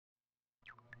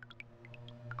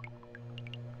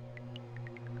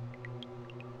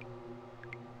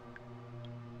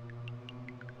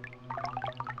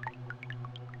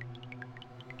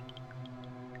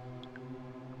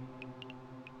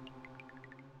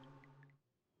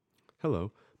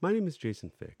Hello, my name is Jason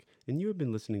Fick, and you have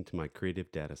been listening to my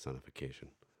Creative Data Sonification.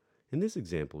 In this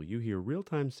example, you hear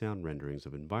real-time sound renderings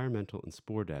of environmental and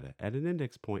spore data at an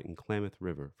index point in Klamath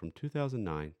River from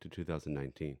 2009 to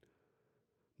 2019.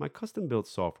 My custom-built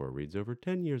software reads over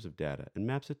 10 years of data and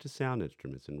maps it to sound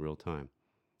instruments in real time.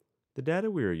 The data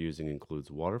we are using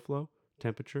includes water flow,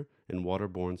 temperature, and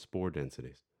waterborne spore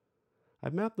densities.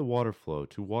 I've mapped the water flow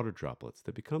to water droplets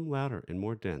that become louder and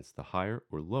more dense the higher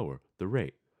or lower the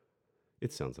rate.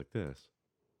 It sounds like this.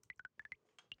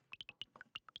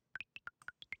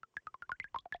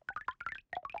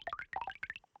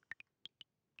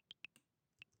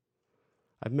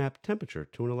 I've mapped temperature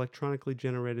to an electronically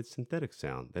generated synthetic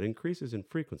sound that increases in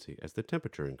frequency as the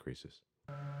temperature increases.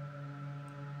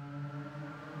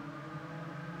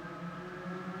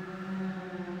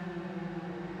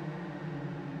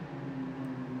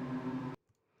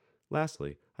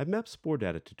 Lastly, I've mapped spore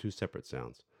data to two separate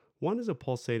sounds. One is a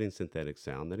pulsating synthetic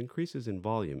sound that increases in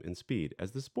volume and speed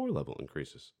as the spore level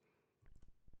increases.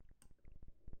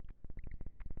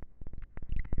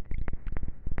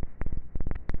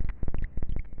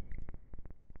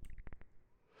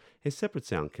 A separate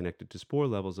sound connected to spore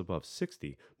levels above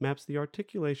 60 maps the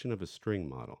articulation of a string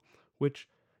model, which,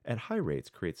 at high rates,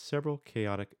 creates several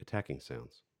chaotic attacking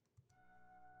sounds.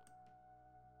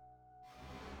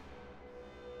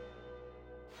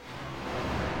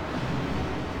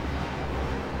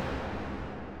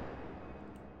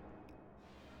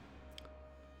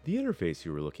 The interface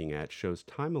you were looking at shows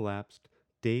time-elapsed,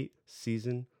 date,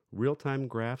 season, real-time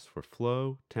graphs for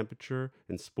flow, temperature,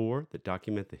 and spore that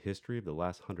document the history of the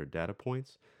last 100 data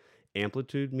points,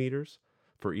 amplitude meters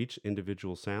for each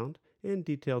individual sound, and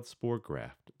detailed spore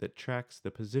graph that tracks the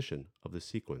position of the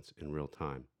sequence in real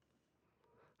time.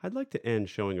 I'd like to end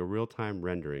showing a real-time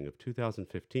rendering of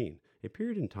 2015, a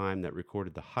period in time that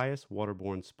recorded the highest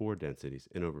waterborne spore densities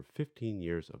in over 15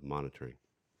 years of monitoring.